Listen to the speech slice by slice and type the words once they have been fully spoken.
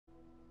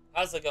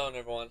How's it going,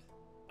 everyone?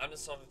 I'm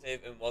Nostalgia Dave,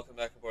 and welcome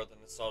back aboard the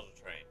Nostalgia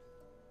Train.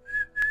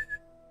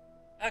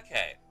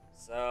 Okay,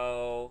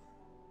 so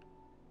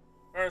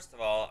first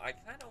of all, I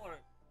kind of want to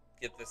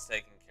get this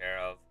taken care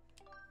of.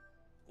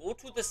 Go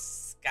to the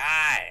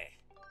sky.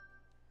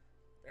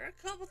 There are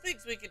a couple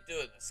things we could do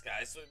in the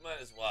sky, so we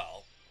might as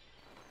well.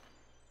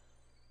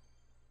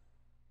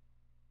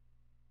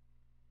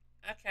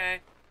 Okay.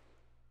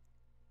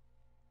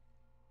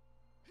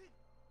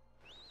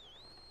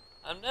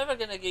 I'm never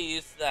gonna get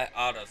used to that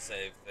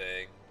autosave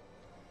thing.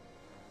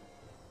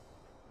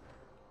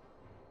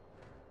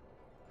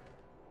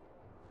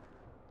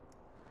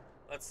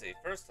 Let's see,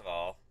 first of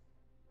all,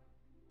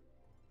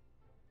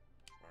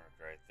 mark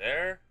right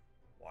there.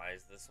 Why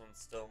is this one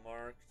still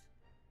marked?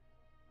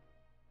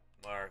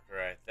 Mark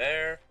right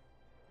there.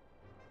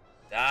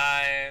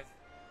 Dive.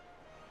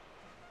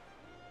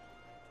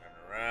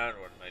 Turn around,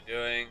 what am I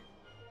doing?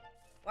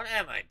 What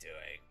am I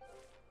doing?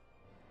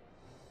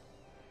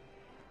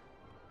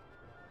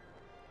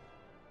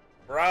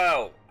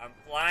 Bro, I'm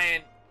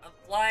flying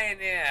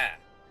here.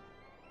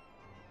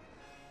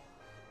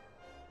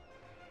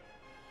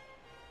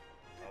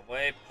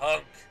 Away,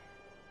 punk.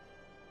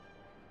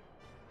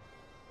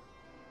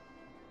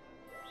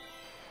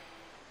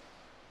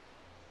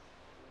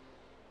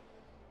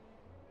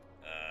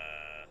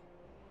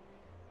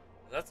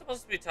 Is that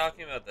supposed to be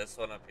talking about this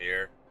one up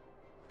here?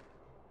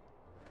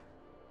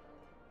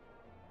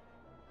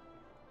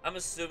 I'm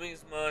assuming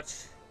as much.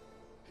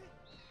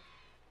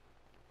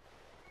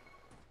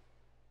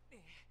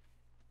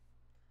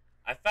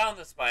 I found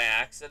this by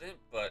accident,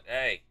 but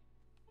hey,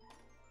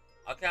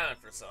 I'll count it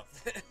for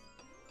something.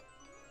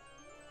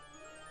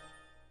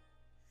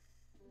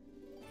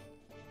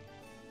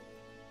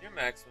 Your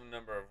maximum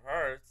number of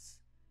hearts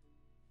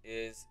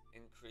is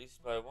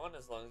increased by 1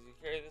 as long as you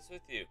carry this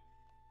with you.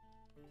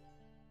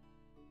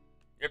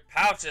 Your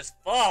pouch is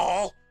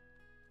full!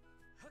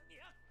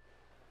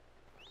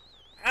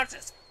 Pouch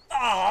is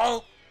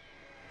full!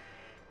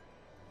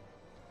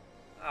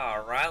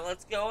 Alright,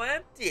 let's go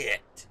empty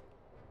it.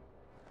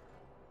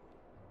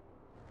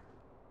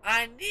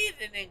 I need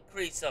an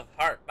increase of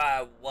heart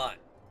by 1.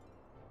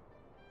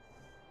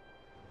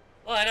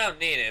 Well, I don't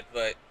need it,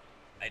 but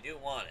I do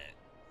want it.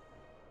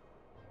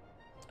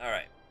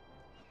 Alright.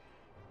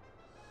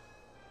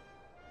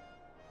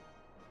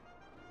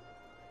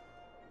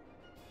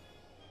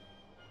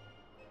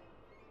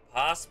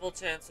 Possible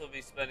chance we'll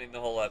be spending the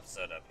whole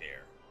episode up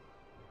here.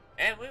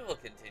 And we will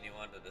continue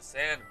on to the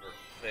Sandbird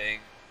thing.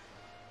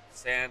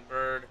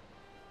 Sandbird.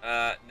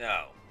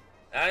 No.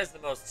 That is the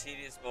most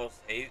tedious,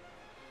 most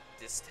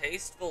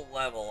distasteful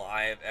level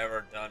I have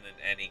ever done in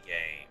any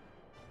game.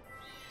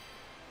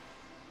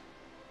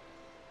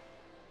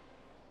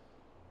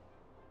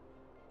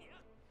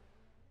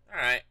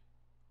 Alright.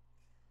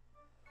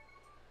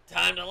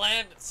 Time to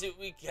land and see what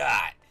we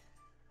got.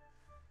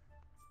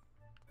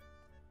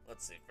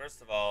 Let's see,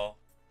 first of all,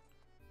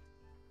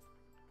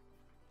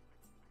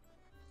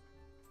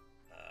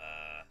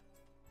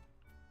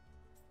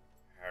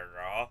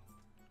 hurrah.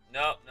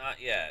 Nope,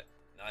 not yet.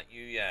 Not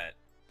you yet.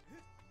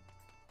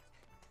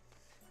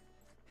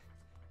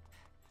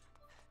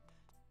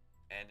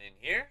 And in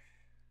here?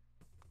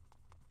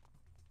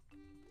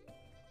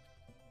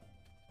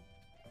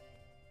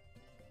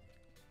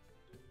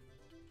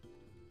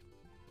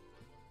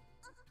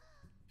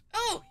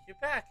 Oh, you're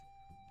back.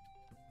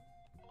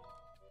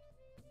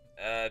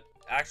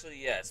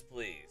 Actually, yes,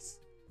 please.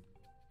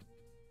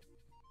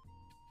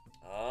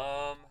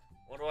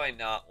 What do I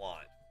not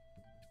want?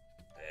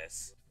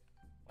 This.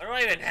 Why do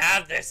I even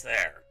have this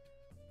there?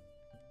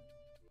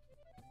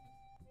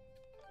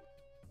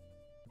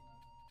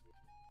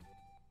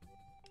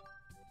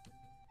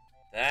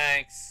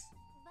 Thanks.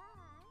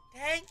 Bye.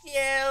 Thank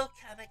you.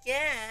 Come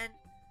again.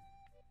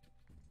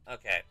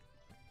 Okay.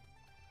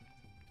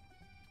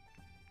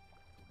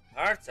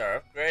 Hearts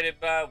are upgraded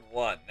by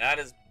 1. That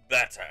is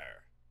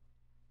better.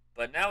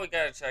 But now we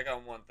gotta check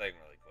on one thing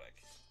really quick.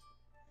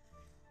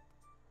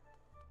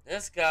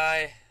 This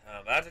guy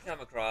I'm about to come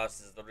across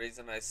is the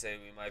reason I say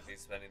we might be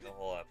spending the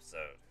whole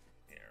episode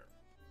here.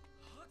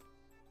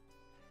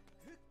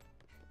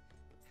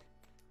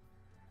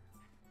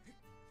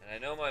 And I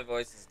know my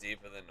voice is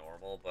deeper than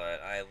normal,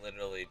 but I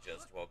literally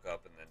just woke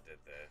up and then did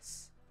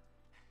this.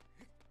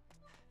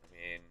 I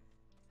mean,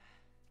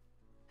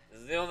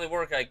 this is the only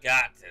work I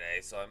got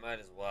today, so I might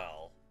as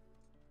well.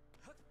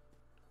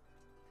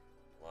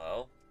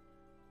 Hello?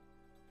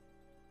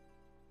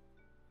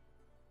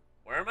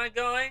 Where am I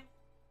going?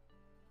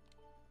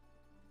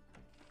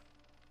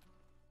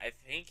 I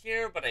think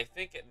here, but I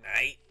think at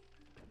night.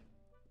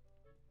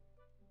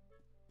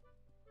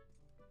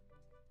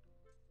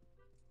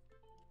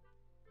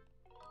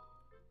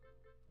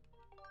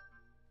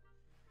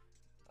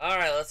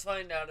 Alright, let's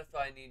find out if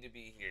I need to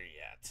be here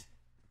yet.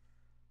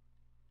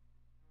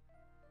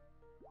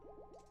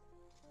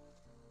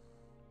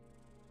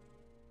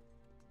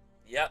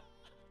 Yep.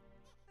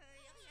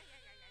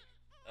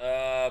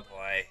 Oh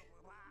boy.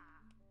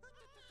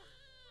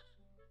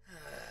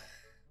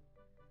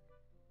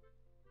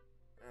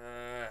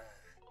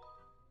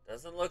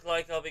 Doesn't look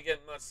like I'll be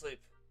getting much sleep.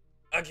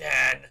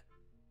 Again!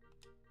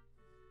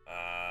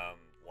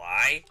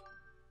 Why?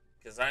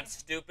 Because I'm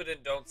stupid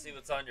and don't see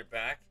what's on your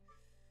back?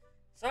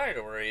 Sorry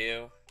to worry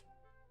you.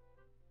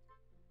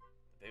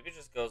 The baby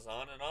just goes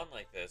on and on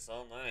like this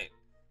all night.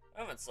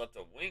 I haven't slept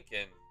a wink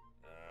in,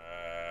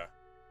 I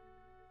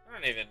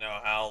don't even know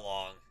how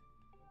long.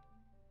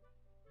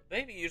 The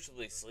baby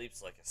usually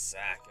sleeps like a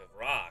sack of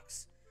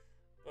rocks.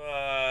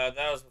 But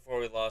that was before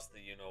we lost the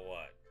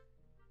you-know-what.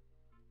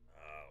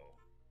 Oh.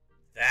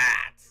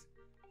 That!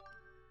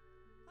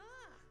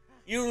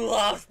 You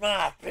lost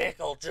my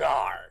pickle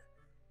jar!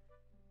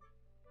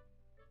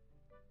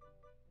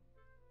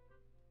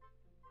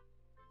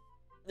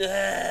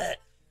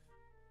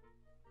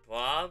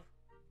 Bob?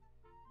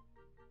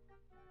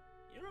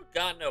 You don't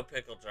got no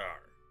pickle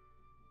jar.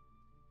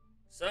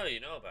 So, you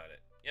know about it.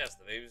 Yes,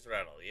 the baby's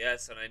rattle.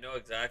 Yes, and I know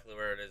exactly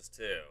where it is,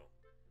 too.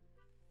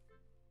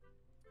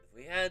 If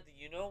we had the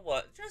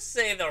you-know-what, just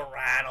say the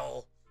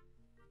rattle.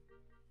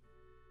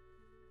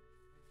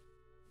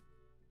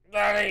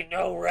 That ain't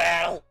no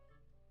rattle.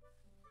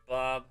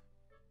 Bob,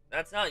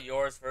 that's not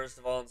yours, first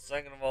of all, and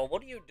second of all,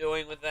 what are you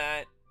doing with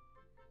that?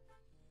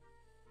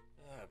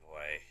 Oh,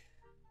 boy.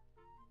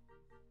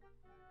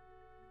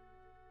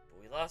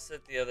 But we lost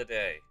it the other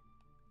day.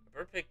 A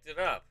bird picked it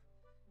up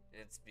in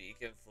its beak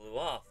and flew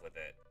off with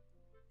it.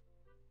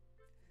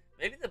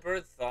 Maybe the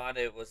bird thought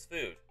it was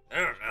food. I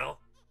don't know.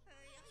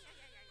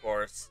 Of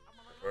course,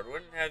 the bird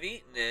wouldn't have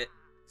eaten it,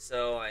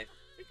 so I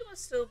think it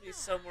must still be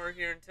somewhere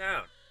here in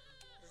town.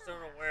 I just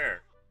don't know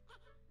where.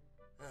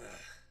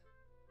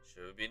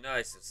 Sure would be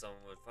nice if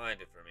someone would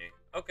find it for me.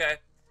 Okay.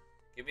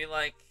 Give me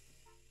like...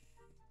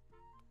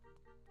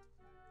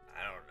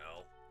 I don't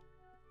know.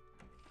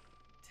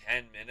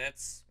 10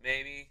 minutes,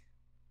 maybe?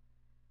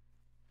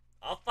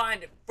 I'll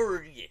find it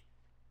for you.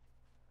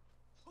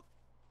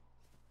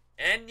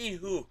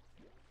 Anywho.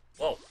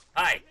 Whoa.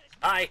 Hi.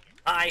 Hi.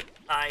 Hi.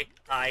 Hi.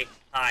 Hi.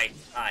 Hi.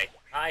 Hi.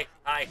 Hi.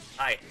 Hi.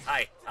 Hi.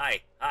 Hi. Hi.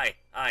 Hi.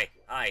 Hi.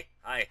 Hi.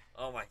 Hi.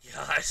 Oh my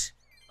gosh.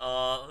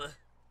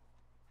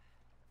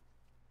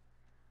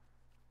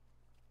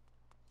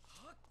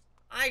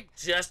 I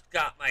just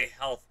got my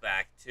health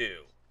back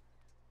too.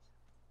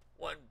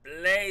 What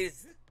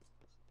blaze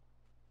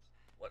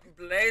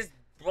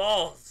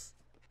balls.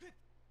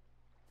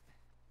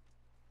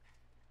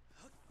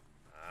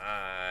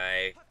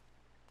 Hi.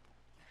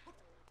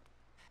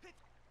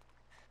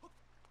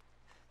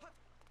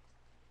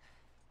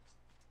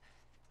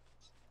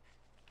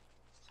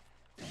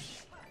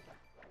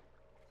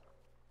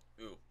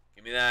 Ooh,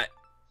 give me that.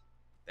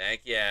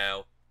 Thank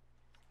you.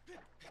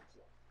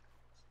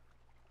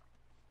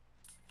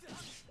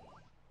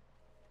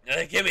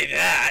 Give me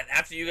that.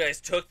 After you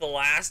guys took the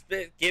last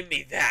bit, give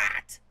me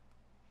that.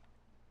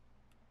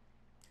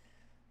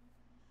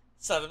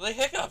 Suddenly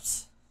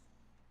hiccups.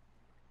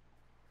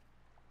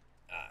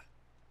 Ah,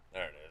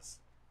 there it is.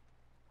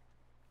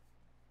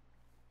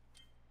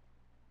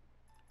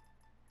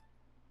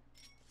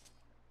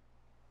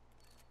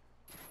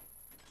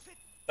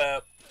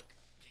 Boop.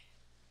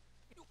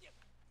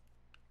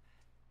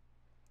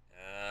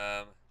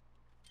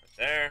 Right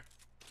there.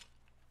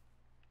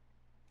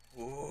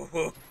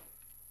 Ooh.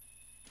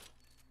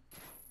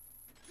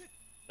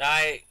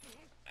 I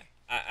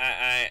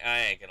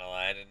ain't gonna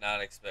lie, I did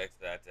not expect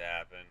that to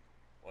happen.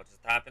 What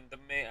just happened to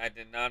me, I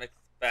did not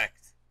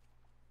expect.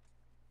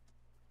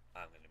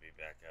 I'm gonna be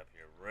back up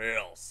here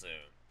real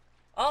soon.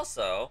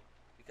 Also,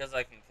 because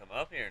I can come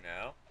up here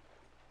now,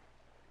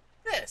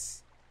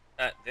 this.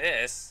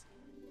 This.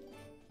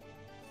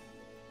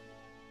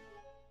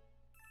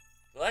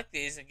 Collect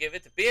these and give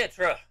it to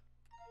Pietra.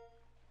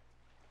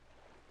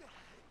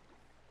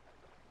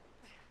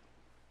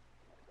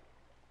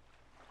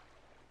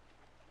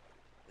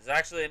 There's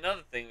actually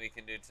another thing we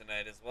can do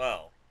tonight as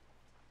well.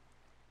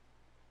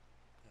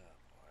 Oh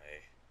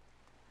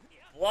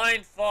boy.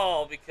 Blind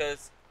fall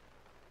because...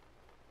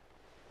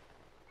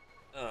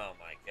 Oh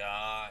my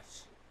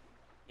gosh.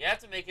 You have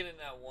to make it in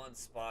that one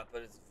spot,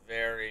 but it's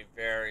very,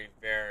 very,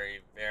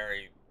 very,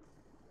 very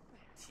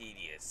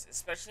tedious.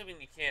 Especially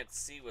when you can't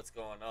see what's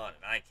going on,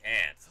 and I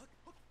can't.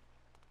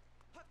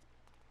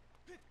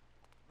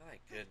 My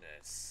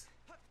goodness.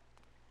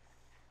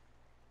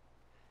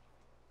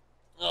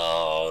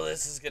 Oh,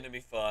 this is gonna be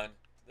fun.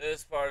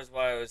 This part is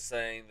why I was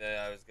saying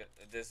that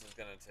this was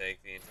gonna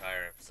take the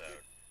entire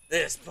episode.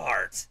 This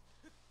part.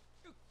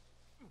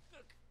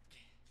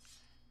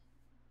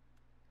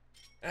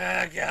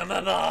 Got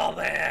my ball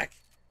back.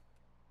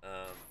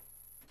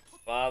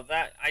 Bob,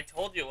 I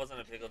told you it wasn't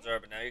a pickle jar,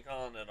 but now you're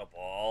calling it a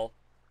ball.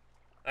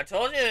 I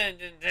told you I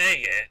didn't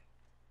take it.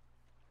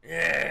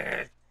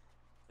 Yeah.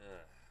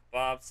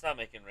 Bob, stop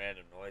making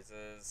random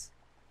noises.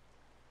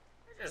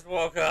 I just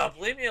woke up.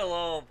 Leave me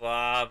alone,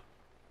 Bob.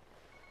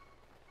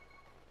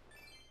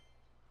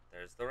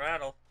 There's the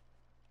rattle.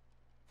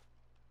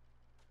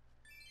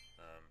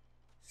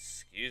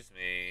 Excuse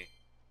me.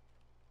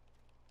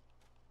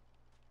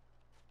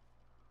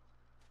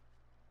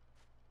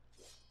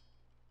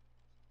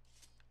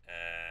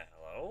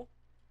 Hello?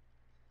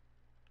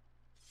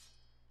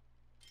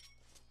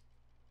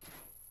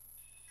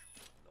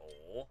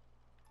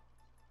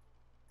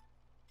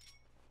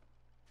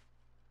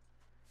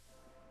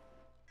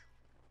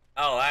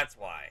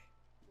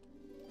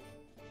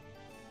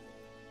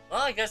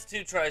 Well, I guess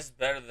 2 tries is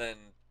better than,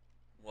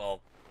 well,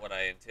 what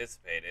I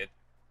anticipated.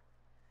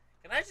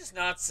 Can I just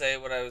not say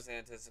what I was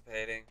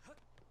anticipating?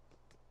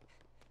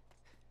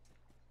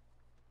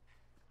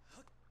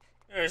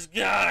 There's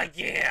God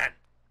again!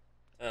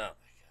 Oh my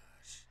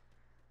gosh.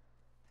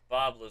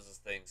 Bob loses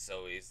things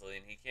so easily,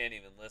 and he can't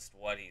even list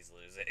what he's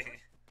losing.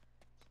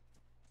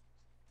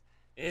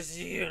 It's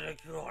a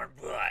unicorn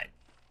butt.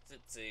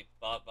 See,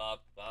 Bob.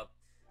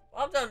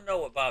 Bob doesn't know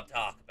what Bob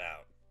talk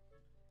about.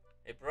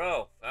 Hey,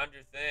 bro, found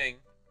your thing.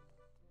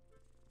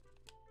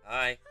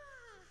 Hi.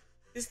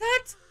 Is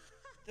that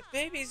the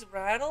baby's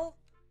rattle?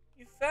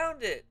 You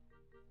found it.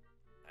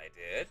 I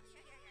did.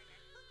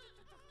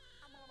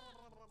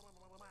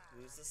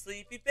 Who's the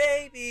sleepy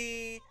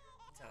baby?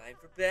 Time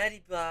for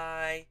Betty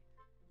Bye.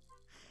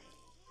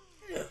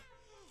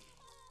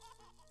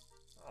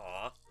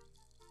 Aw.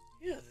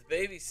 Yeah, the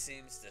baby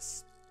seems to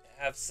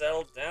have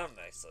settled down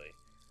nicely.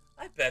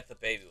 I bet the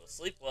baby will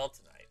sleep well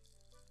tonight.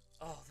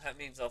 Oh, that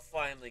means I'll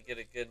finally get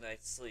a good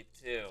night's sleep,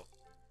 too.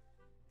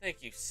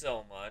 Thank you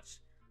so much.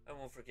 I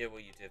won't forget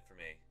what you did for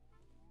me.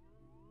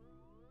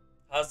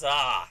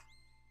 Huzzah!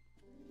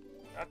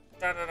 Da,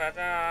 da, da, da,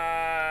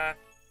 da.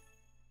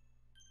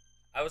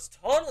 I was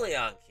totally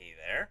on key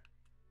there.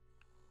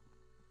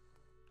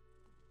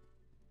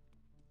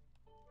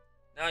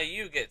 Now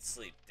you get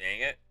sleep,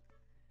 dang it.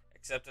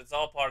 Except it's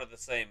all part of the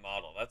same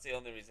model. That's the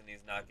only reason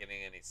he's not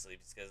getting any sleep,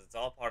 is because it's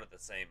all part of the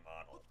same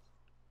model.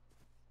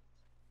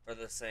 Or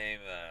the same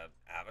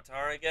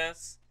avatar, I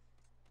guess.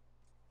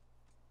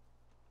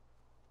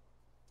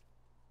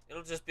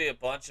 It'll just be a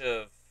bunch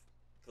of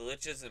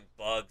glitches and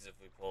bugs if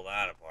we pull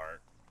that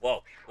apart.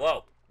 Whoa,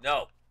 whoa,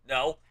 no,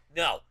 no,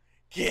 no.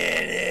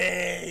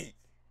 Kitty!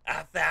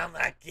 I found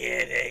my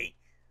kitty!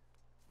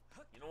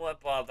 You know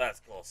what, Bob?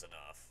 That's close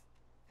enough.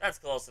 That's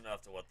close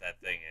enough to what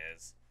that thing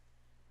is.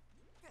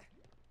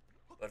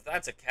 But if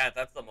that's a cat,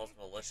 that's the most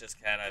malicious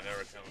cat I've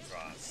ever come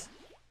across.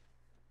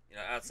 You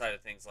know, outside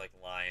of things like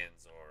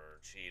lions or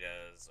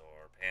cheetahs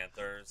or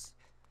panthers.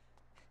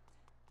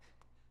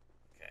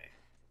 Okay.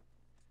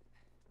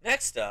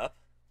 Next up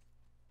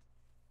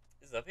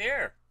is up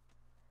here.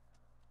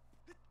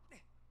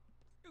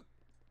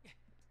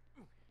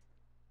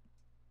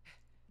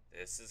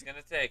 This is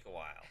gonna take a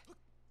while.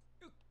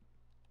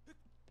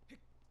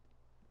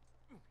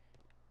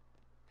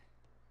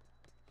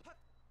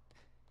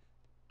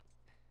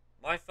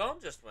 My phone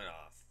just went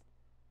off.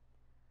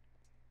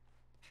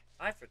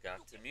 I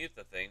forgot to mute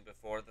the thing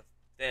before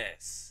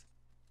this.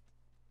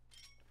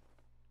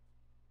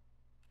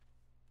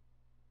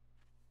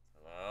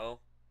 Hello?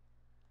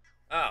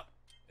 Oh,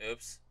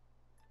 oops.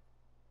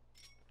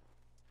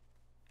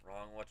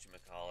 Wrong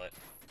whatchamacallit.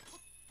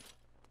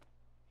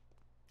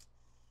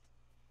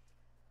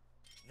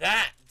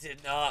 That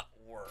did not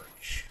work.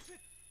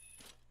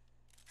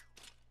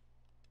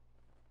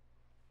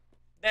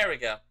 There we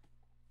go.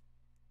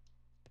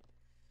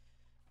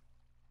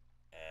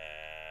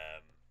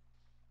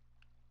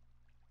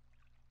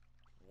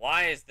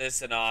 Why is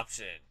this an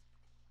option?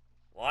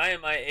 Why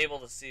am I able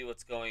to see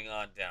what's going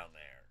on down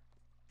there?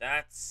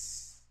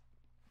 That's...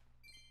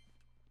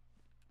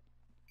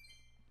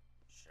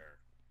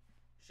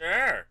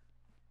 Sure.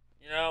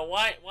 You know,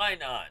 why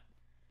not?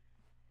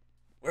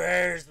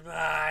 Where's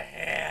my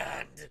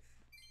hand?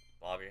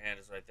 Bob, your hand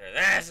is right there.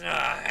 That's not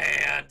a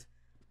hand!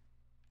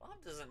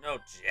 Bob doesn't know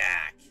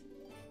jack.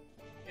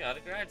 Yeah, the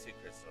gratitude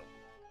crystal.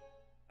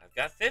 I've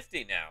got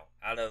 50 now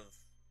out of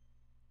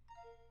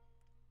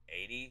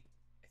 80,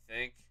 I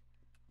think.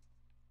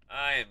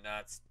 I am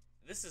not...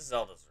 This is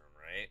Zelda's room,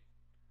 right?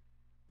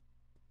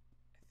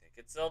 I think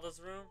it's Zelda's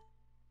room.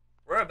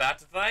 We're about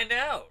to find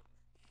out.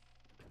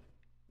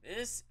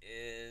 This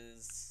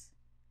is...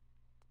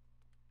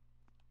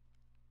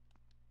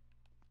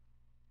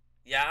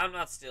 Yeah, I'm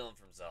not stealing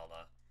from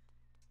Zelda.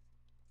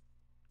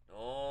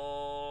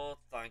 No,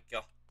 thank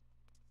you.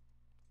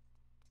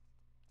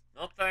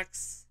 No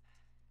thanks.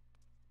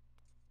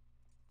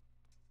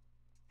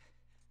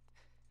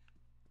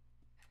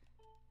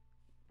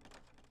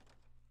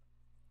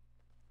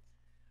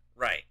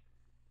 Right.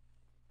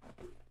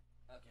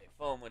 Okay,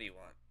 phone, what do you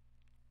want?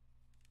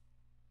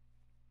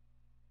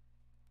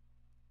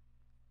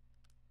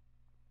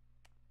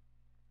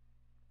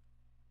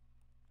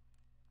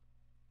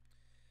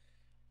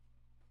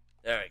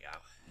 There we go.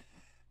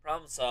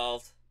 Problem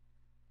solved.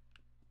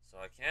 So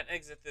I can't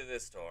exit through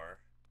this door.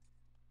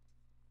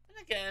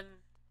 And again,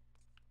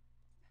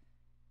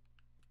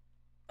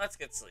 let's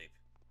get sleep.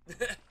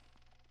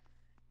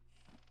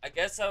 I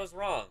guess I was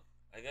wrong.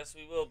 I guess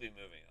we will be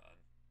moving on.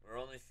 We're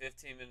only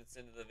 15 minutes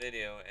into the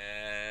video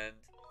and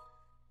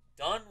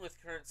done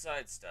with current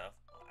side stuff.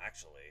 Well,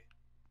 actually,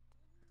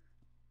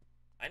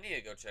 I need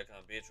to go check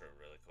on Beatrice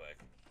really quick.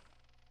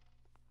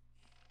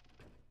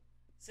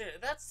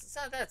 Seriously,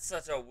 that's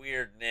such a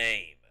weird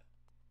name.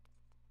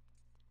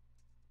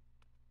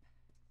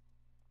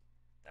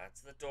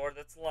 That's the door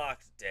that's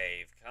locked,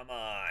 Dave. Come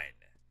on.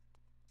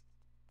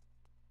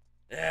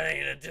 That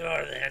ain't a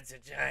door, that's a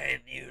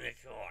giant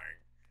unicorn.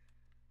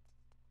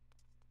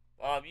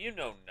 Bob, you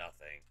know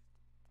nothing.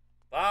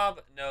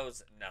 Bob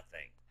knows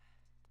nothing.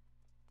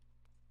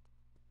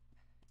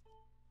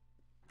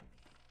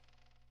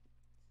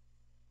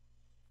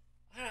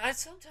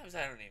 Sometimes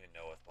I don't even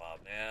know with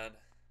Bob, man.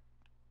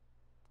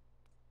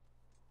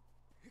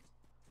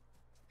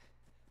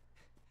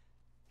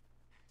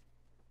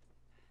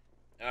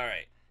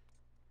 Alright.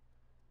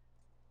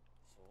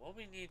 So what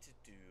we need to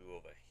do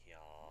over here...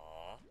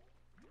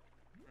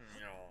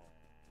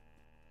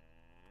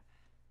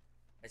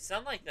 I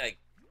sound like the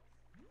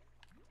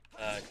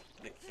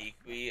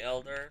Kikwi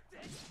elder.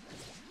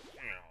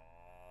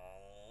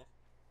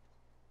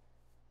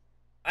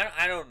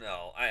 I don't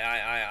know.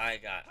 I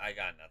got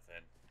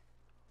nothing.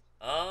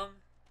 Alright,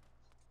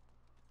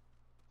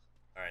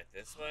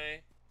 this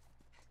way.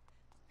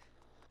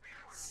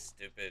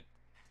 Stupid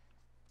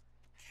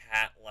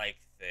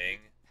cat-like thing.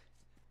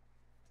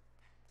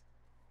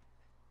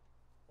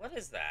 What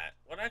is that?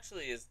 What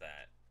actually is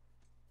that?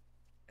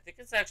 I think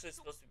it's actually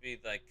supposed to be,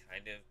 like,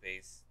 kind of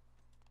based...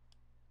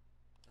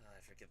 Oh,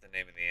 I forget the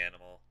name of the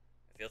animal.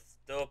 I feel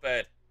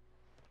stupid.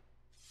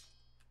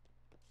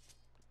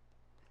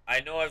 I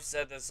know I've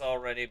said this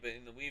already, but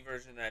in the Wii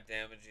version that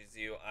damages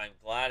you, I'm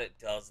glad it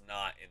does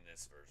not in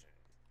this version.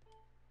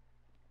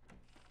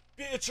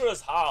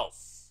 Beatrice's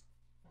house!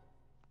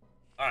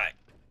 Alright.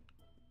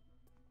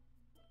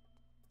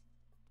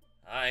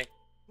 Hi.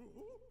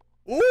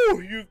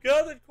 Ooh, you've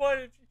gathered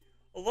quite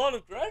a lot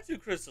of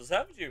gratitude crystals,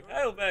 haven't you?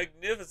 How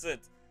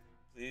magnificent!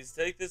 Please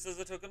take this as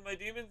a token of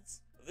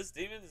this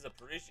demon's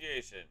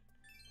appreciation.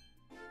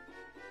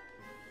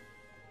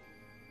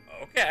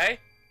 Okay.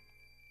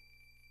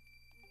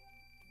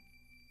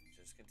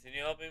 Just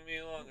continue helping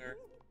me longer.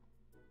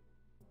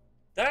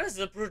 That is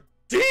a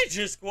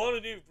prodigious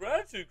quantity of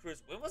gratitude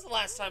crystals. When was the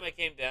last time I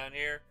came down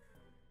here?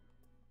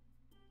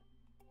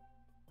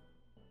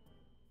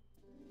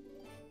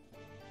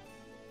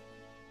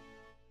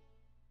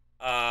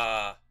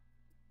 Hell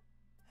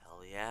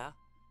yeah.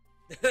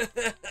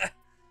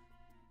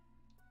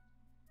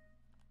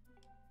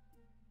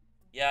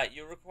 Yeah,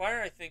 you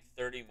require, I think,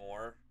 30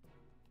 more.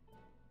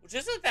 Which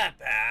isn't that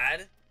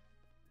bad,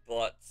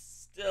 but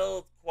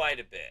still quite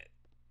a bit.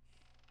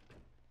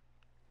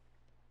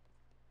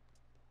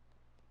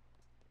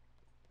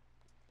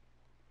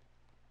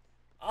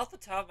 Off the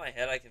top of my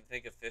head, I can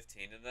think of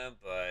 15 of them,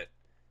 but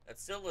that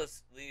still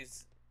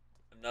leaves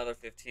another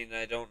 15 and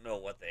I don't know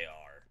what they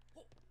are.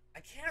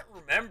 I can't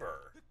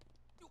remember.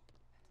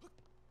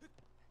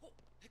 Oh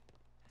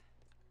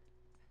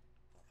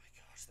my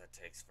gosh, that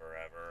takes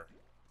forever.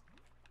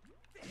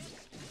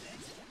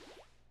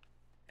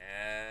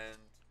 And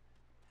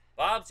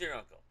Bob's your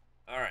uncle.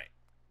 Alright.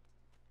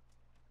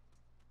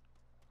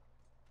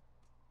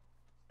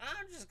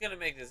 I'm just gonna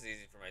make this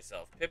easy for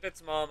myself.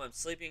 Pippet's mom, I'm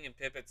sleeping in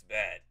Pippet's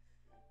bed.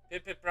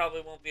 Pippet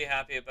probably won't be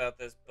happy about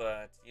this,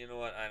 but you know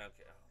what? I don't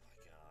care. Oh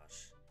my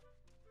gosh.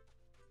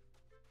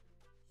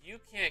 You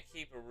can't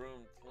keep a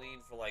room clean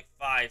for like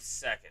 5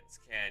 seconds,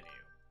 can you?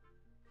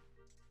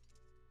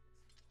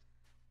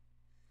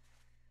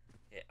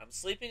 Yeah, I'm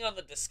sleeping on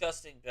the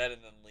disgusting bed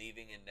and then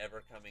leaving and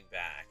never coming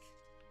back.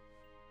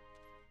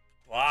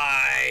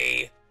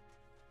 Bye!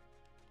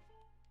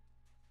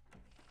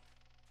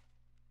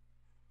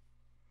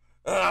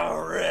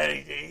 I'm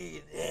ready to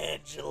eat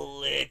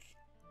Angelic.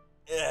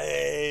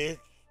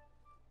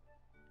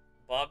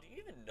 Bob, do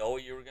you even know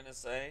what you were gonna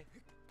say?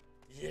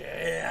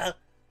 Yeah?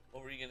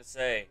 What were you gonna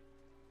say?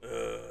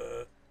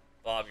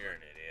 Bob, you're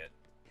an idiot.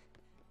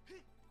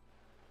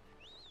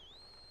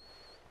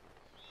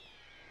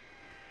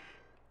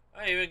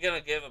 I'm even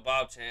gonna give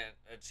Bob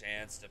a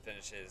chance to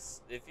finish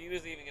his... If he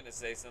was even gonna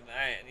say something,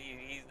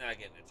 he's not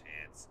getting a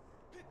chance.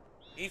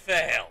 He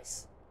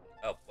fails.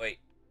 Oh, wait.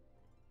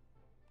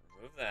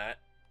 Remove that.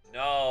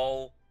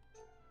 No.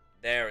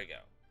 There we go.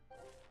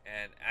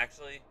 And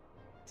actually,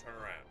 turn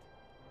around.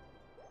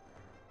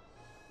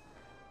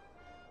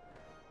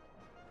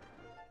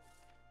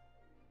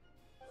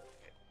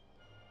 Okay.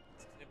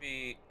 It's gonna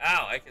be...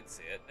 Ow, I can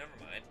see it. Never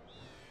mind.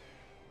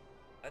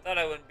 I thought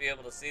I wouldn't be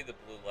able to see the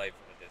blue light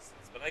from a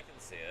distance, but I can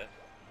see it.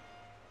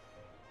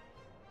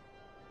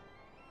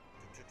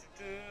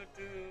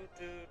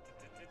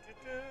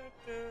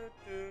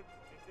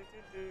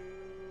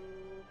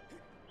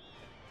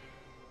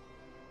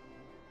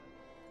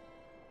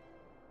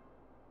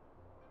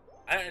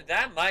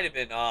 That might have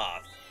been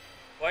off.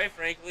 Quite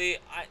frankly,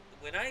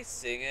 when I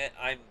sing it,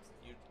 I'm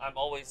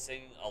always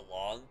singing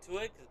along to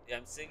it, because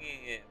I'm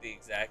singing it the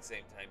exact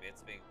same time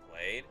it's being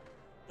played.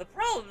 The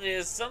problem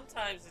is,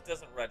 sometimes it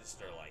doesn't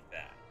register like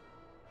that.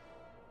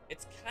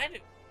 It's kind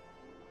of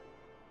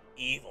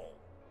evil.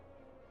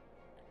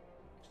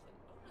 Actually,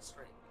 I'm going to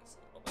straighten this a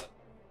little bit.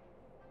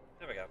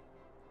 There we go.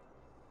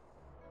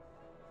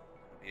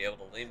 I'll be able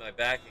to lean my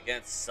back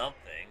against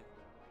something.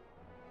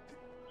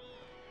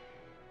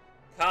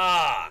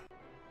 Ka!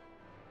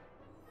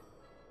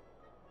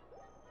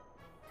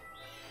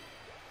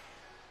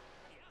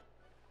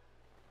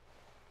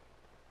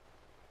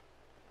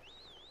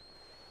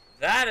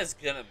 That is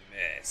gonna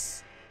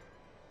miss.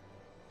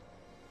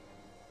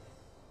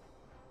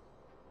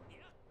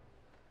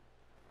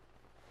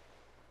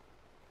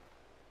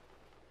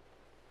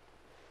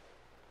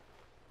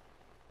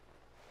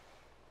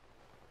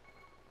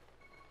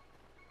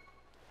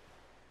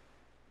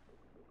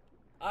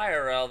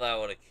 IRL, that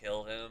would have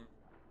killed him.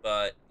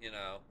 But, you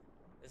know,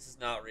 this is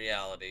not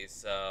reality,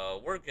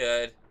 so we're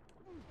good.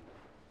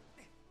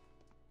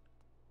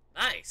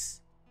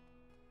 Nice.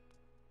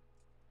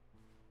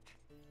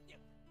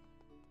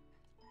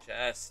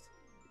 Chest.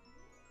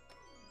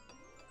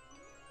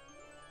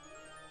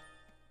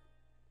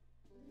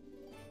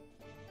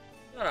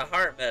 Got a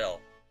heart medal.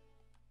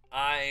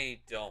 I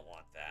don't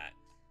want that.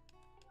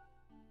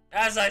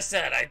 As I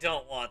said, I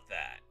don't want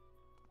that.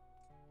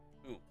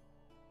 Ooh.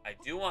 I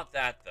do want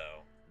that,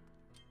 though.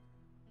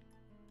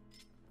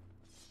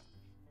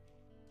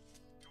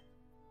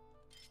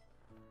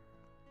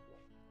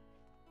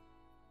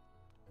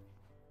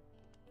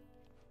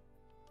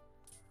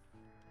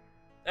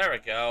 There we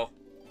go.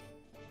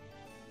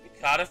 We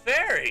caught a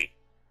fairy.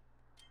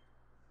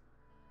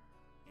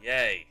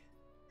 Yay.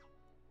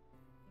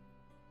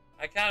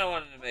 I kind of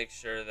wanted to make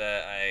sure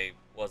that I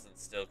wasn't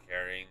still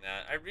carrying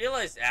that. I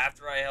realized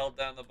after I held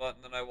down the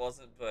button that I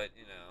wasn't, but,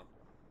 you know.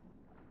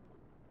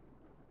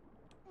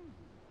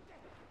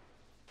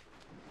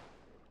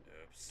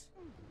 Oops.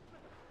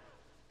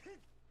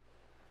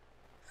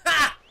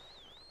 Ha!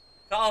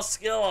 Call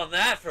skill on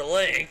that for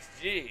Link.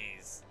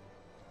 Jeez.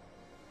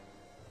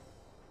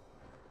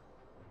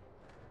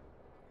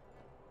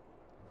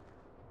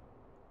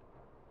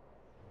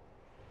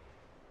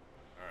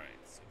 Alright,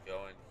 so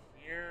go in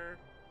here.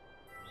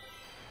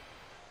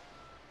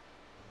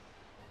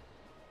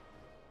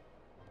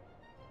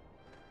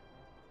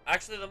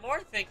 Actually, the more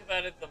I think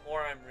about it, the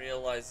more I'm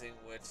realizing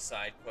which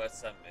side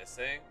quests I'm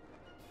missing.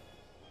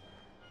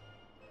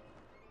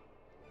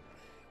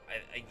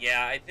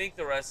 Yeah, I think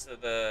the rest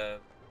of the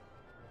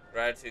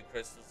gratitude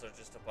crystals are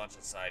just a bunch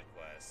of side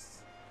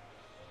quests.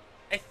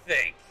 I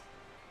think.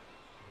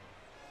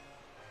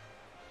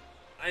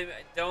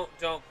 Don't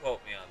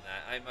quote me on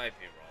that. I might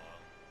be wrong.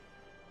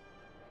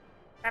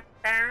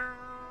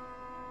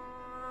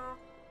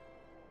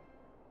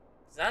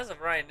 As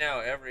of right now,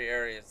 every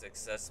area is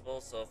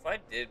accessible, so if I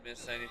did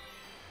miss anything...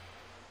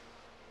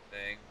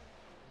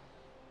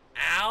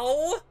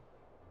 Ow!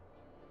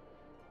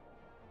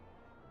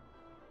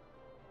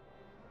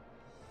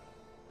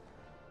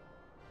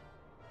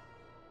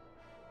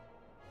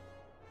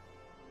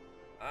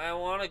 I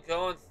want to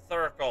go in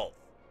circles.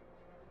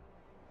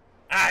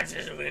 I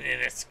just went in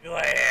a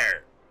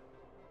square.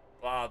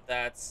 Bob,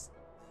 that's...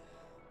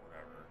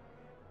 whatever.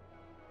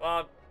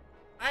 Bob,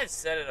 I've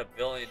said it a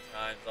billion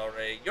times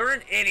already. You're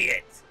an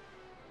idiot.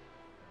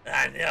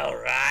 I know,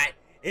 right?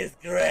 It's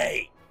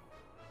great.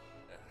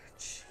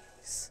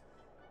 Jeez.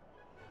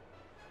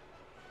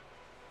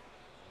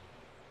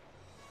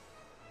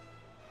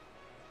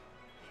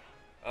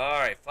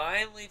 Alright,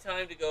 finally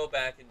time to go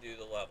back and do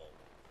the level.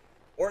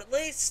 Or at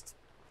least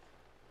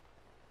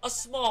a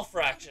small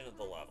fraction of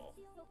the level.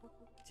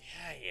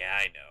 Yeah,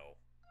 I know.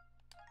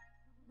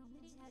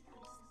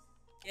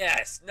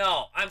 Yes,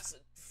 no, I'm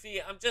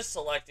just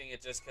selecting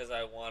it just because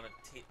I want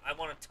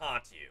to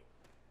taunt you.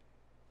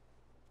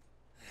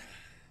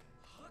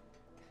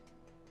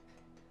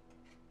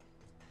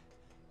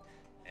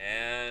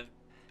 And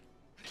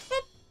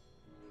boop.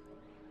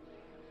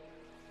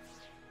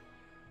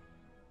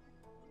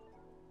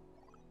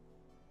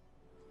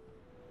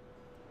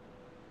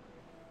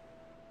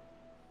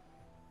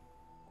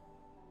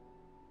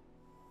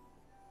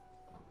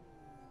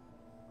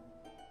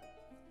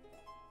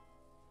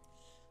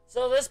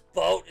 So this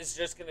boat is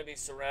just going to be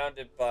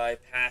surrounded by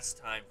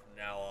pastime from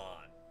now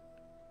on.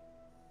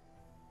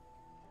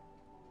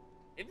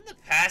 Even the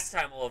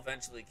pastime will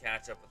eventually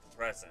catch up with the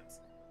present.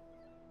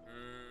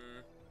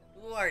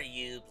 Who are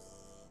you?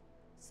 Bzz.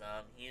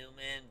 Some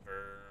human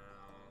bird.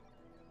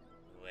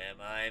 Who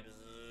am I?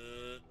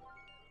 Bzz.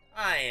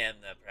 I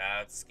am the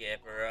proud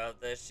skipper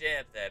of the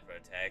ship that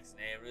protects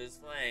Nehru's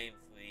flame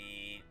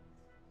fleet.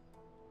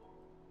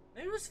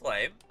 Nehru's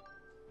flame?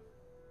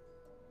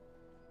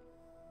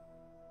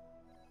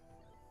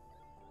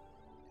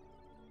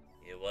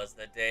 It was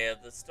the day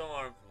of the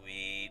storm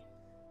fleet.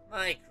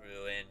 My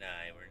crew and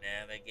I were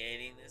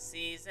navigating the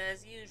seas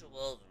as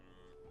usual.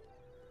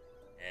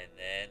 And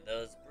then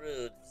those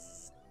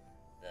brutes,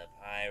 the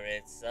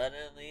pirates,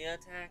 suddenly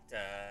attacked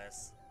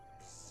us.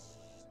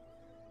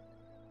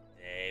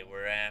 They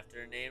were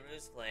after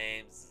Nehru's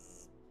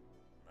flames.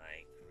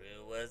 My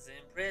crew was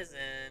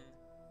imprisoned.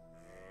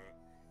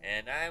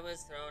 And I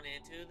was thrown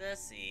into the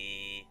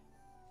sea.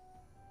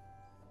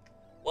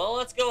 Well,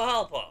 let's go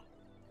help them.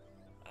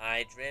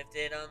 I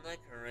drifted on the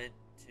current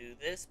to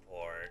this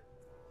port.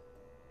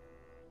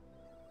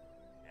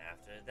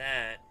 After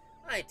that,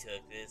 I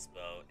took this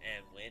boat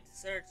and went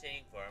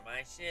searching for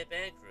my ship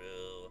and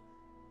crew,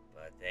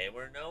 but they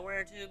were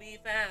nowhere to be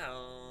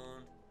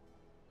found.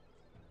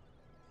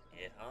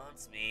 It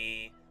haunts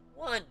me,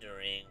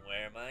 wondering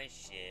where my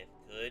ship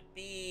could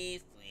be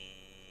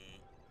fleeing.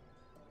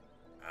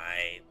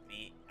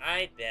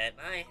 I'd bet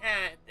my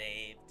hat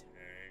they've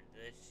turned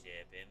the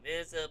ship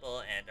invisible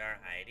and are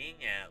hiding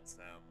out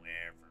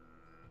somewhere.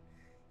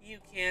 You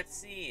can't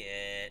see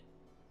it.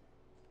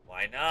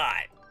 Why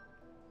not?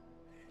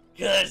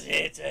 'Cause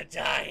it's a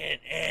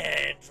giant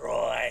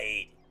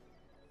android.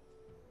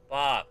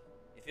 Bob,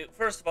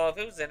 first of all, if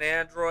it was an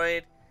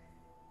android,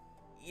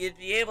 you'd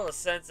be able to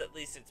sense at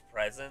least its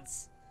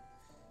presence.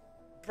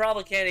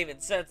 Probably can't even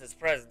sense its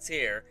presence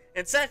here.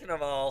 And second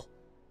of all,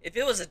 if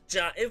it was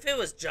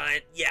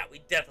giant, yeah,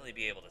 we'd definitely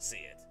be able to see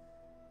it.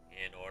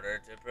 In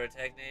order to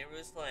protect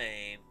Nehru's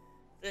flame,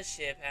 the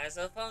ship has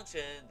a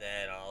function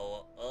that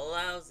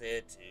allows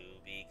it to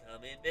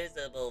become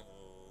invisible.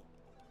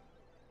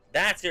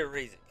 That's your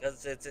reason,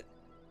 because it's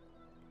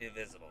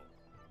invisible.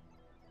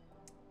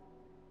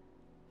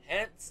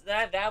 Hence,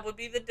 that would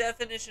be the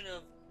definition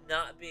of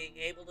not being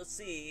able to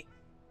see.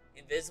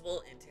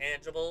 Invisible,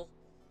 intangible.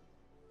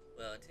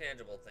 Well,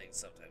 intangible things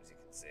sometimes you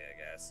can see,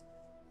 I guess.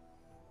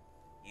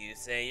 You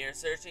say you're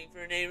searching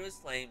for Nehru's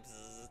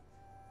flames.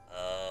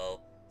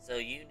 Oh, so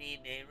you need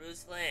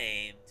Nehru's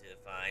flame to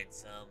find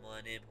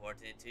someone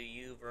important to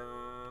you.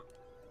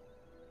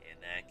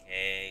 In that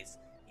case,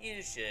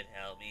 you should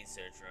help me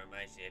search for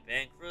my ship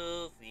and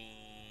crew.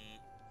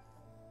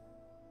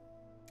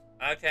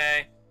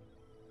 Okay.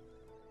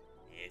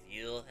 If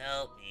you'll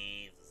help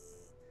me,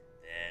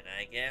 then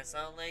I guess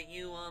I'll let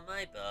you on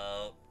my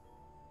boat.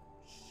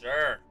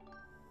 Sure.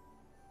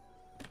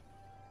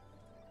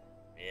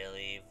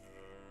 Really?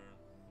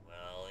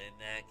 Well, in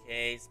that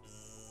case,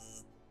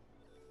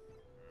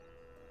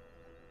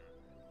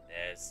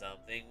 there's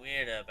something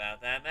weird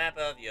about that map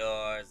of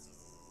yours.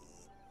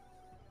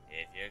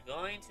 If you're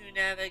going to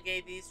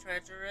navigate these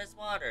treacherous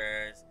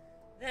waters,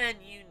 then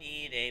you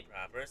need a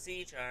proper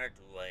sea chart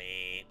to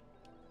wait.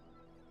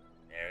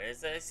 There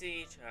is a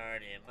sea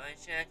chart in my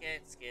shack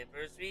at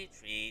Skipper's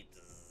Retreat.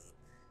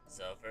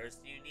 So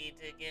first you need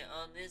to get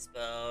on this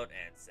boat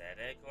and set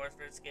a course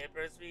for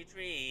Skipper's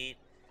Retreat.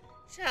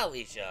 Shall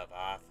we shove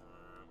off?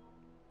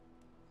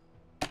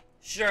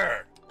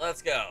 Sure,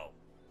 let's go.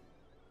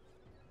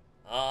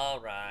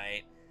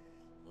 Alright.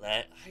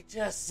 I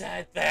just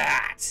said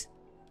that!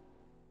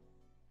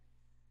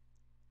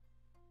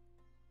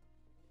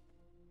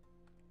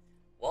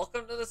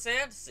 Welcome to the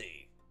Sand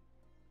Sea.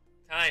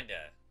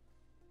 Kinda.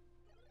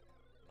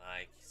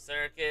 My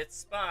circuits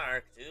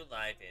spark to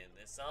life in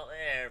the salt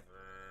air.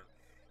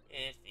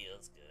 It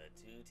feels good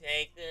to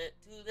take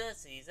to the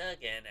seas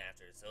again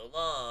after so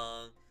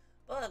long.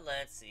 But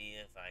let's see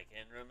if I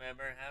can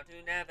remember how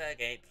to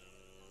navigate.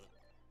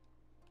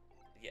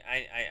 Yeah,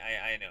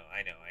 I know.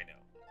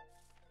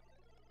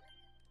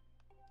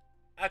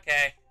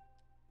 Okay.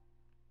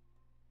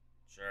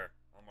 Sure,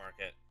 I'll mark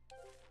it.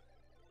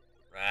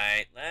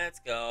 Right, let's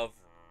go.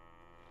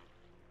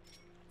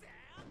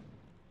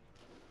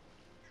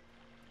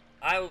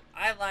 I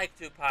like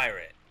to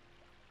pirate.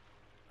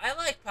 I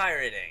like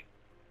pirating.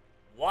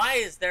 Why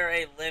is there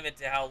a limit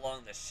to how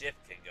long the ship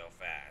can go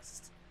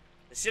fast?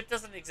 The ship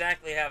doesn't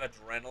exactly have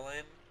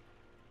adrenaline.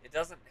 It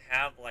doesn't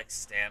have, like,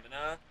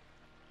 stamina.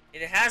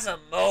 It has a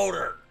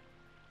motor.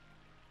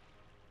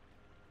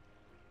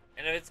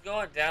 And if it's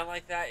going down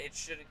like that, it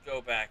shouldn't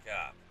go back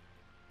up.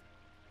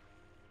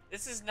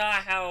 This is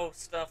not how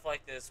stuff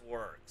like this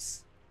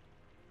works.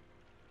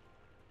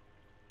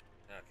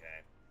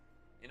 Okay.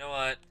 You know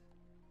what?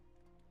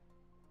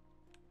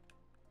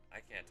 I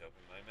can't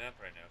open my map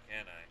right now,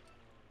 can I?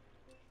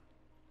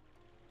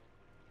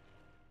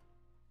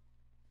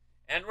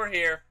 And we're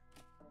here.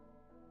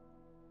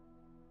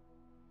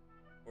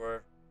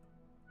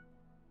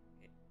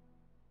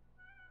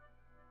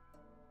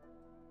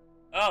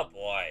 Oh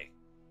boy.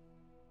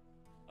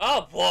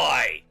 Oh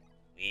boy!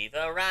 We've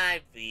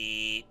arrived,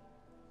 V.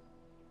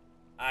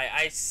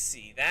 I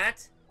see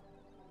that.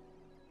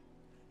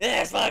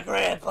 There's my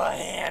grandpa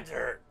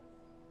hander.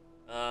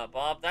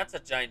 Bob, that's a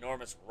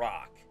ginormous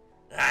rock.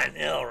 I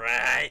know,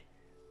 right?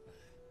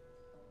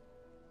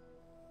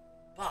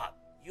 Bob,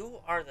 you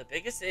are the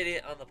biggest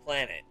idiot on the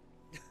planet.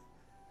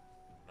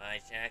 My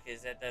shack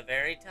is at the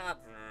very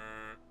top.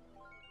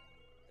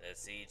 The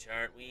sea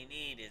chart we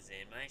need is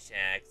in my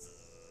shack.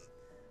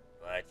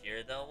 But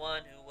you're the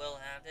one who will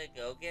have to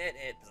go get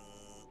it.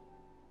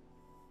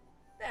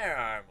 There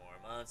are more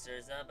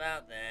monsters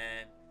about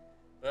than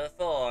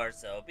before,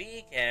 so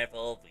be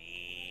careful,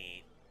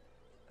 V.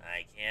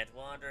 I can't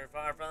wander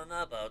far from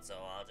the boat, so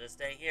I'll just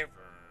stay here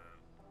for...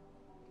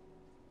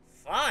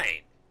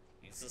 Fine!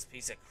 Useless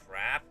piece of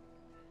crap.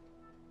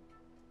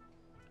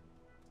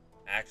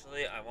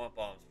 Actually, I want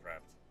bombs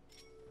prepped.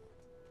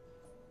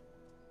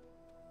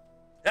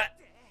 Ah!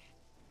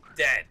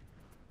 Dead.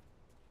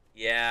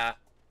 Yeah.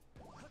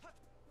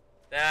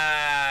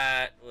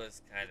 That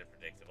was kind of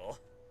predictable.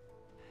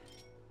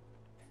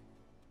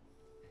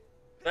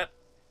 But,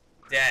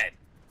 dead.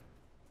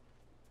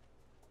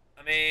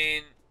 I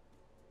mean,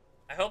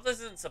 I hope this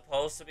isn't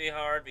supposed to be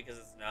hard because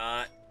it's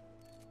not.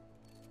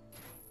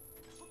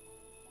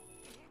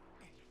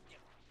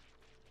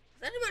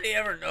 Has anybody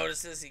ever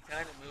notices he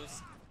kind of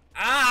moves?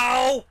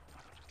 Ow!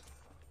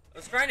 I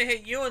was trying to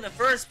hit you in the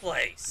first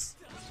place.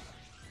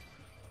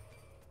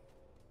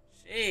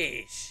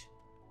 Sheesh.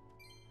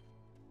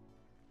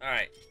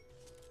 Alright.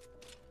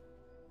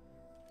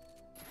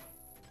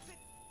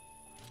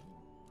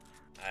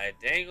 I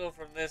dangle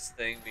from this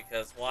thing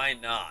because why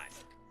not?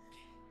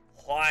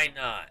 Why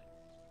not?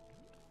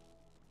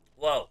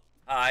 Whoa.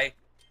 Hi.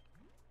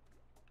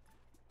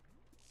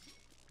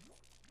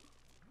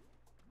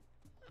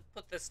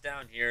 Put this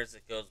down here as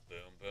it goes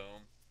boom,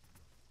 boom.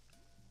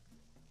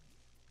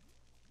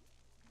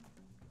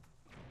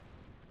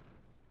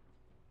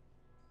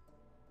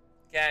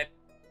 Okay.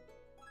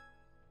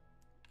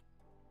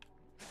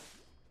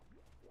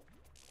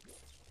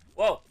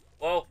 Whoa.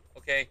 Whoa.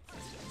 Okay.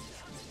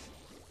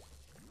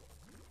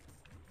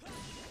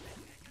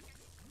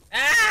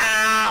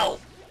 Ow!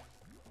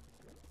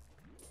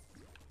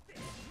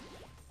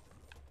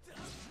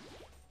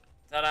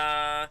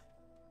 Ta-da!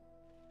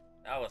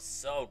 That was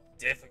so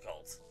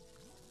difficult.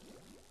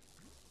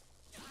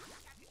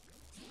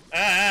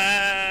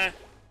 Ah!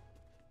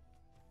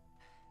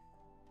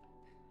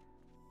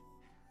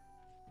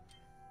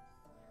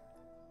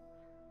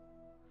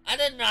 I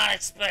did not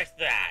expect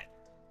that.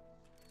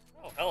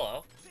 Oh,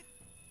 hello.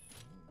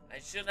 I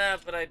should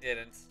have, but I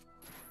didn't.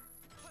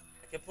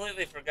 I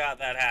completely forgot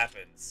that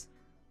happens.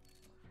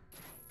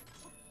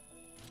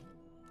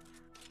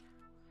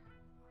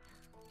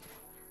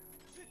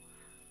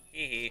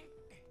 Hee hee.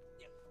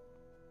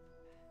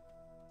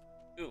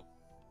 Ooh.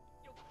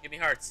 Give me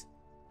hearts.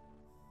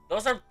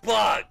 Those are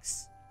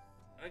bugs!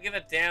 I don't give a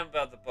damn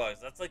about the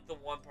bugs. That's like the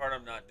one part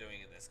I'm not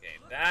doing in this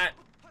game. That,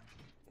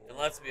 and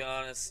let's be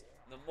honest,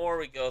 the more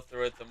we go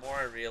through it, the more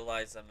I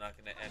realize I'm not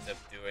going to end up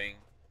doing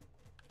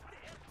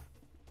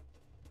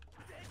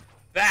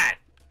that.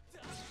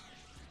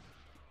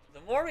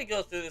 The more we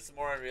go through this, the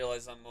more I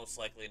realize I'm most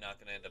likely not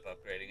going to end up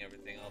upgrading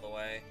everything all the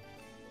way.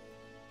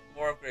 The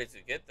more upgrades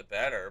we get, the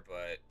better,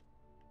 but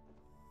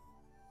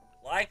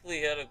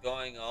likelihood of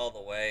going all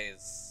the way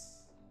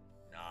is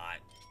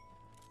not.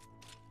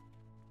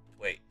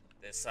 Wait,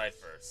 this side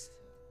first.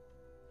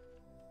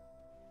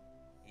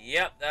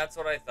 Yep, that's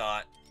what I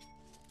thought.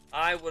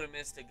 I would have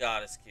missed a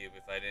goddess cube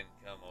if I didn't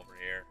come over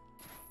here.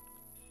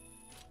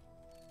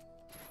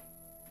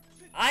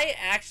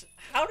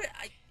 How did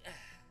I...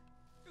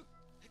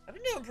 I've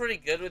been doing pretty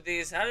good with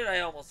these. How did I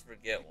almost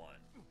forget one?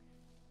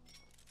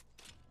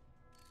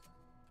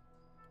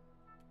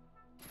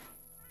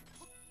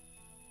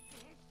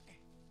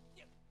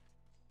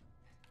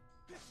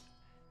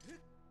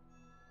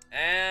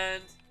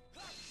 And...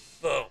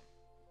 boom.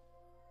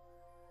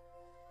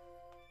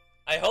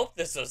 I hope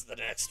this was the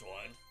next one.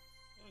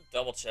 I'm gonna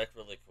double check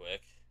really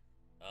quick.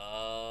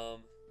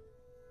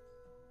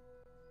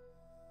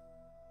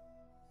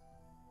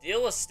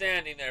 Deal with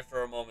standing there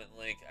for a moment,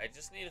 Link. I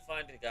just need to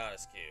find a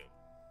goddess cube.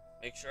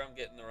 Make sure I'm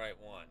getting the right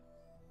one.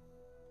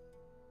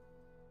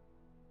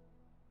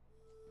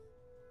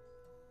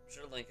 I'm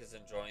sure Link is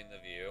enjoying the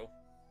view.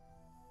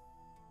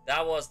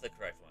 That was the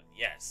correct one.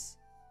 Yes.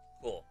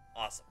 Cool.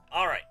 Awesome.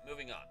 Alright,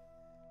 moving on.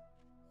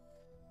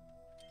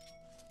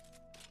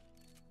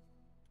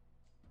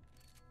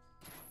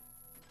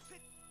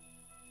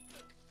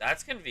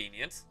 That's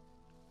convenient.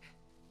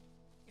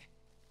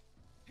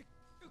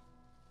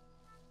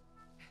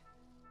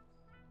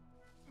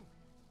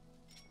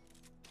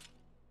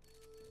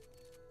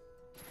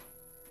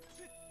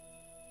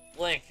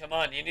 Link, come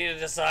on, you need to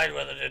decide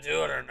whether to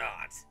do it or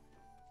not.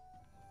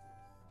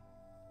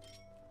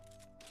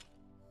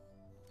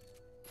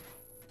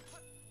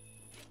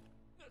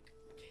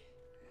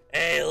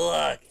 Hey,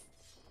 look!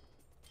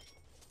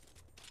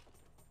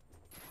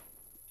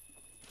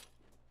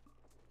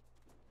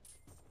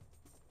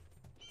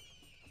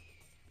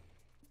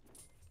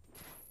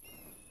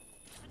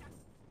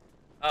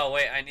 Oh,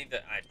 wait, I need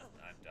the... I'm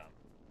dumb.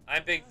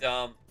 I'm big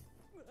dumb.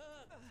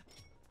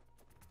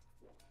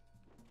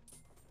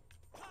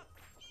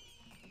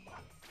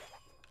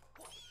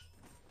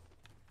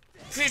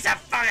 Piece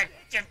of fucking...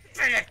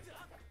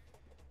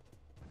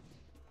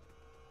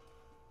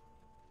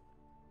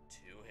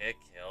 Two-hit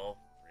kill?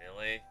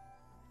 Really?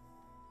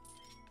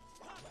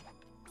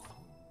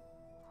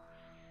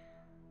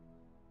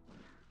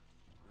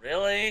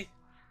 Really?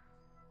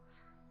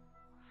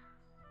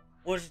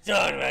 What you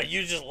talking about?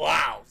 You just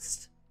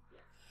loused.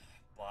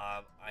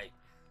 Bob,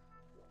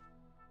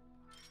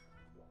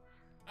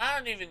 I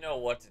don't even know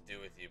what to do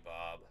with you,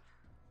 Bob.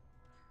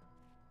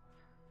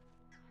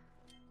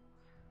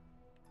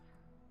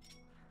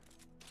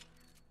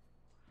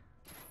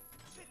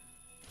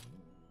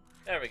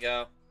 There we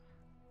go.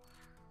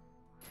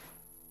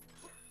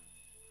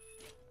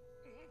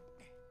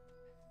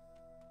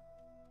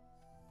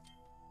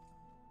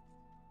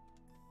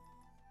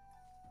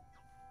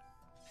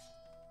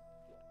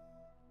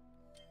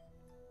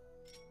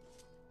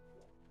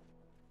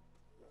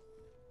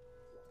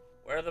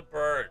 Where are the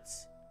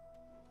birds?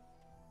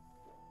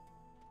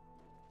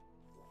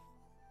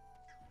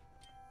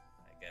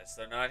 I guess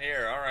they're not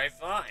here. Alright,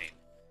 fine.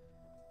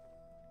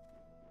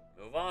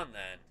 Move on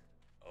then.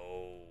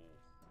 Oh.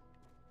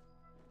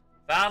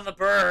 Found the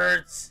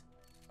birds!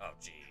 Oh,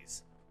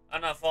 jeez.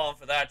 I'm not falling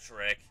for that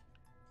trick.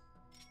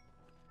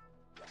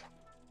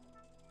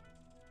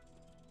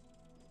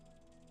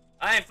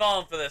 I ain't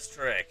falling for this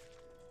trick.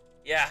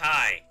 Yeah,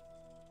 hi.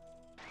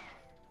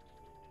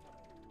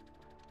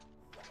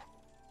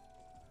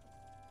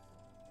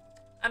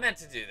 I meant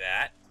to do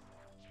that.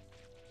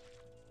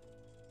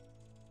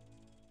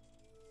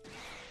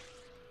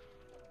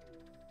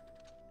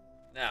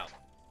 Now,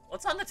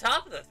 what's on the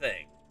top of the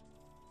thing?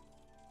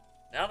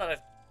 Now that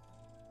I've...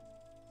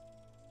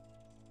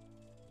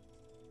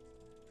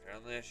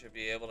 Apparently I should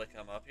be able to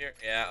come up here.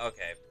 Yeah,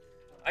 okay.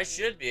 I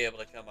should be able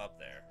to come up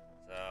there.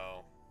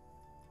 So...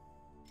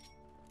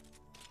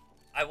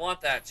 I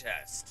want that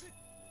chest.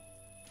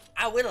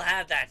 I will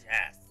have that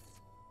chest.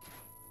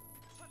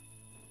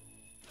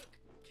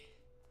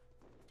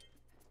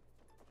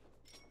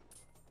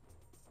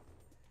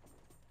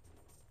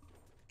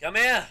 Come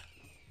here.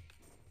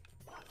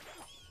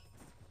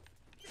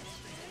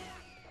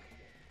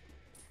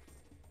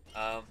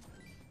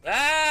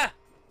 Ah!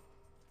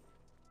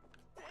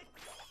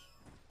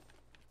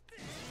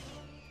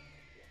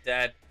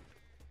 Dead.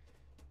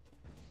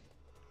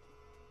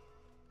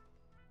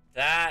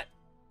 That.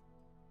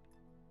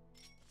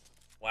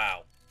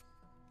 Wow.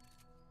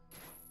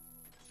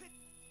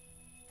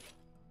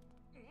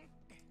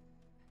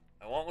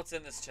 I want what's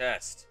in this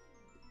chest.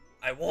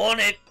 I want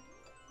it!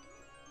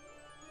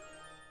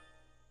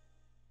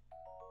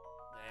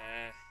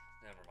 Nah,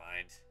 never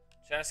mind.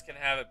 Chest can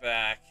have it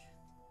back.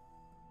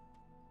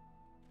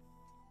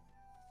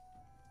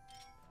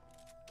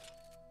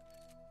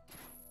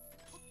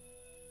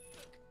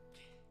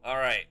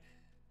 Alright.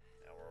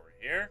 Now we're over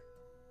here.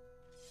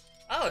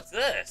 Oh, it's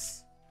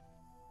this!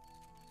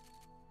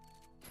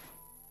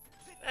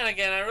 And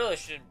again, I really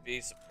shouldn't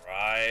be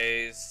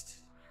surprised.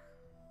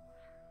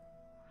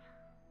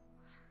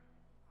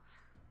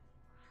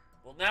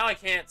 Well, now I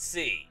can't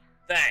see.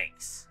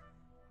 Thanks.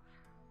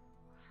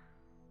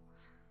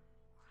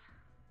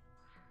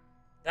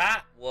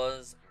 That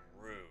was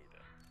rude.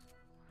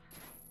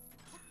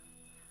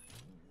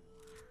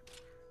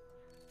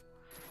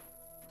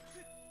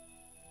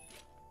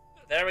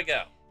 There we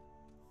go.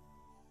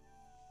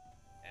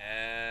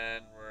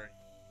 And we're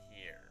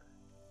here.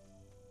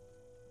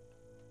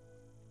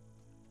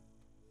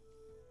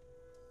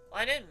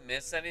 Well, I didn't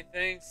miss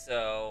anything,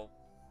 so...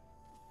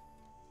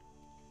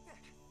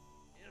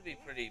 it'll be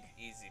pretty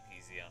easy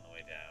peasy on the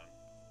way down.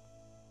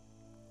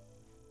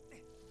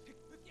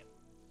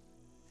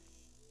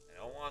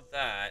 I don't want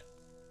that.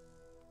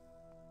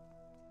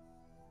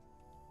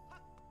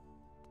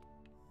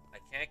 I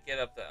can't get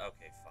up the...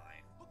 okay,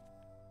 fine.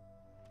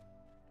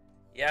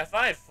 Yeah, if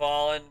I had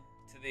fallen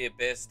to the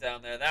abyss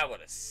down there, that would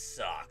have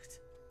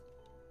sucked.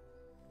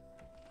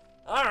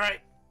 Alright.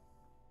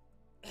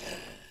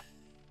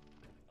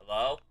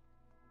 Hello?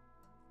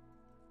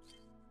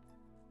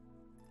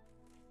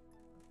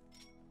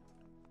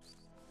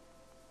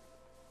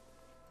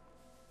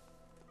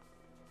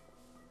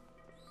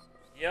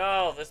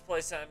 Yo, this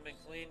place hasn't been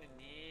cleaned in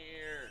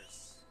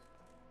years.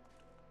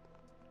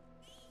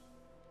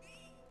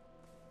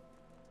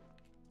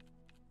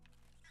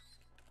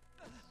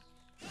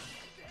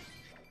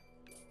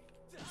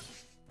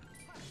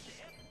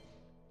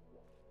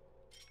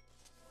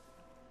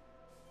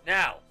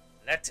 Now,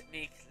 let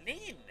me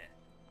clean,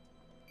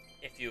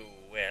 if you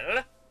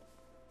will.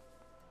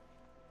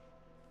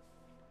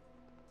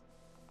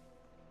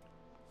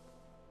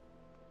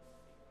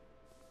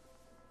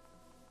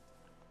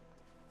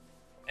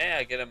 Hey,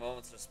 I get a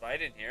moment's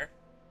respite in here,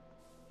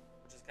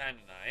 which is kind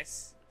of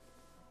nice.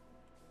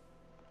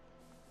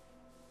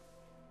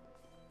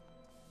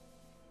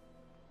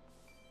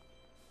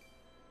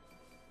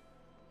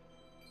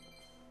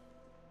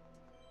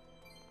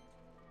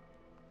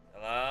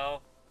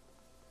 Hello?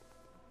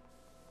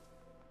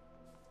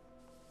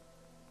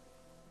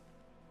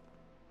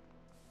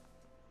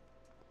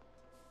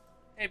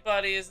 Hey,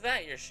 buddy, is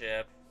that your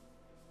ship?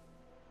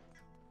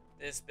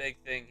 This big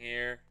thing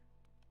here?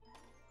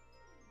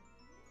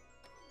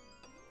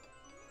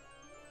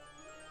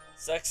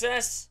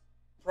 Success,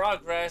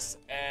 progress,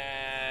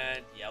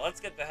 and yeah, let's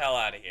get the hell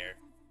out of here.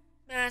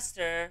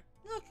 Master,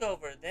 look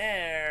over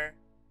there.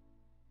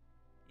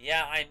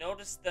 Yeah, I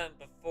noticed them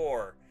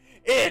before.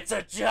 It's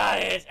a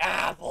giant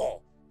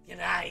apple! Can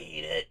I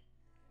eat it?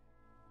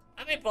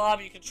 I mean, Bob,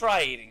 you can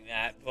try eating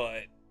that,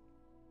 but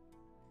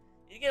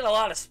you get a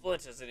lot of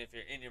splinters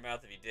in your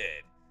mouth if you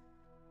did.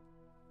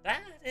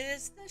 That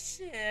is the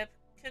ship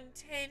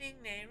containing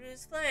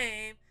Nehru's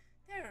flame.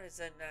 There is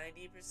a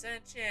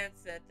 90%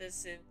 chance that the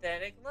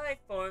synthetic life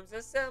forms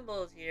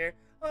assembled here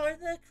are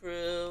the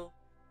crew.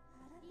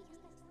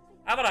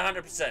 How about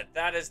 100%?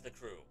 That is the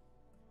crew.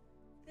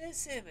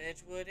 This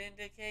image would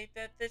indicate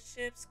that the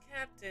ship's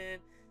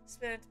captain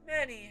spent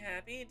many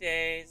happy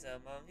days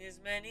among his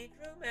many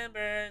crew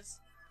members.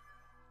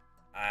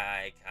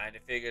 I kind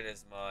of figured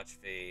as much,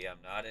 Fee.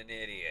 I'm not an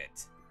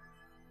idiot.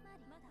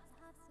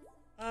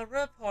 A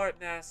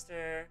report,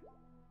 Master.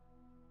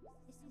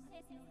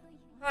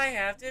 I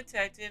have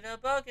detected a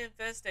bug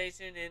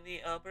infestation in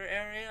the upper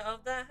area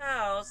of the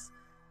house.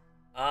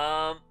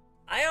 I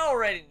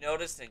already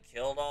noticed and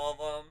killed all of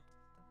them.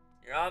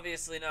 You're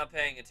obviously not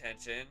paying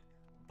attention.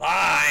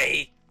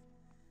 Bye!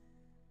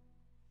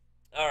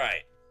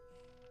 Alright.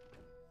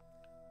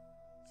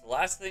 So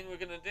last thing we're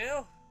gonna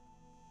do...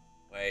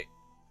 wait.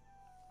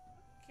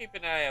 Keep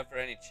an eye out for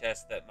any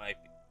chests that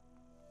might be...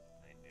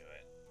 I knew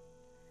it.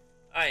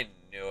 I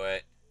knew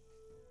it.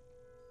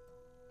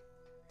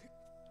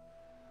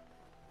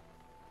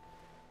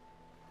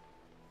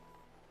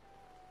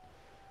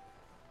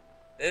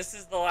 this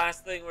is the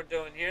last thing we're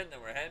doing here, and then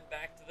we're heading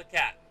back to the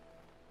cat.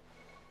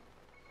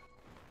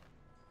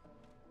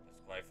 Because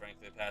quite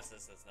frankly, past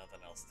this, there's nothing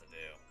else to do.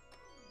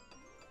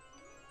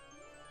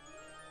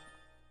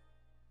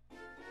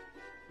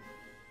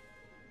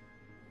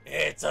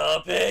 It's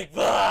a big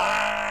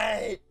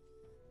fight!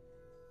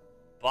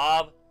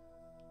 Bob,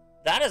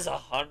 that is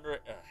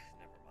 100... never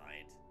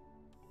mind.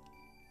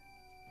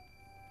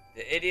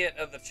 The idiot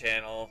of the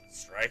channel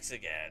strikes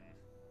again.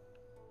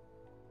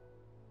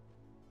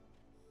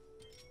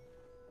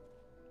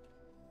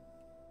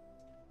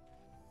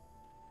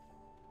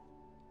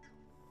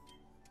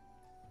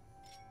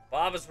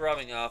 Bob is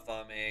rubbing off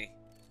on me.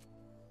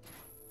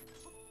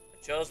 I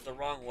chose the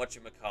wrong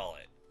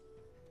whatchamacallit.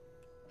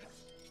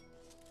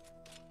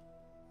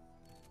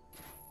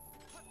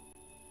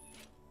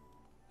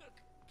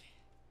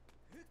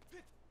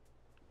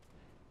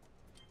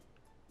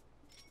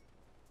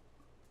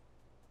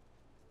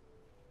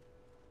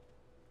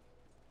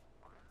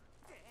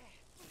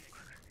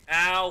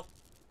 Ow!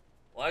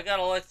 Well, I got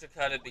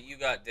electrocuted, but you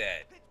got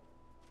dead.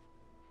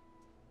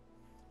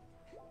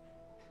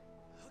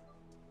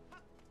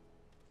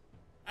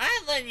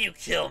 I'm letting you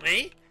kill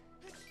me!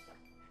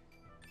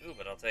 Ooh,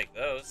 but I'll take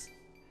those.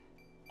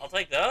 I'll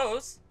take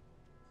those!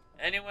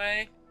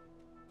 Anyway.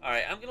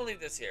 Alright, I'm gonna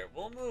leave this here.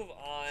 We'll move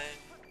on.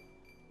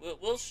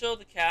 We'll show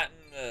the cat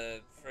and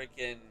the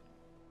freaking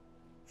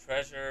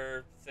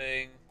treasure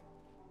thing.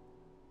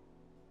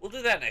 We'll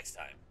do that next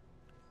time.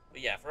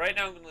 But yeah, for right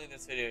now, I'm going to leave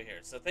this video here.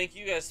 So thank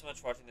you guys so much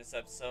for watching this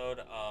episode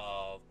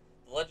of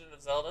The Legend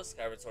of Zelda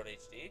Skyward Sword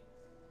HD.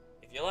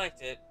 If you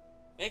liked it,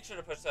 make sure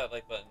to push that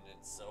like button,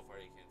 and so far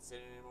you can't see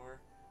it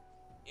anymore.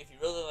 If you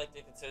really liked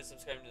it, consider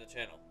subscribing to the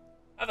channel.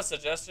 Have a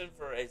suggestion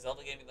for a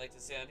Zelda game you'd like to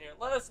see on here?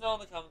 Let us know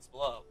in the comments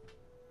below.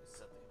 Just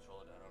set the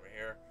controller down over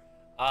here.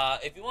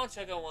 If you want to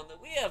check out one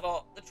that we have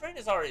the train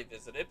is already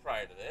visited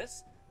prior to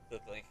this,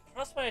 click the link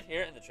across right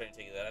here, and the train will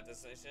take you to that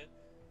destination.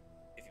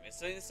 If you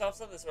missed any of the stops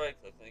on this ride,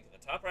 click the link in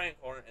the top right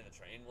hand corner and the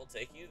train will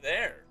take you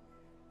there.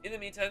 In the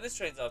meantime, this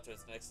train's off to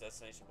its next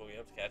destination, but we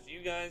hope to catch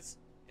you guys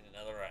in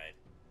another ride.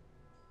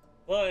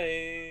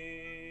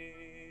 Bye!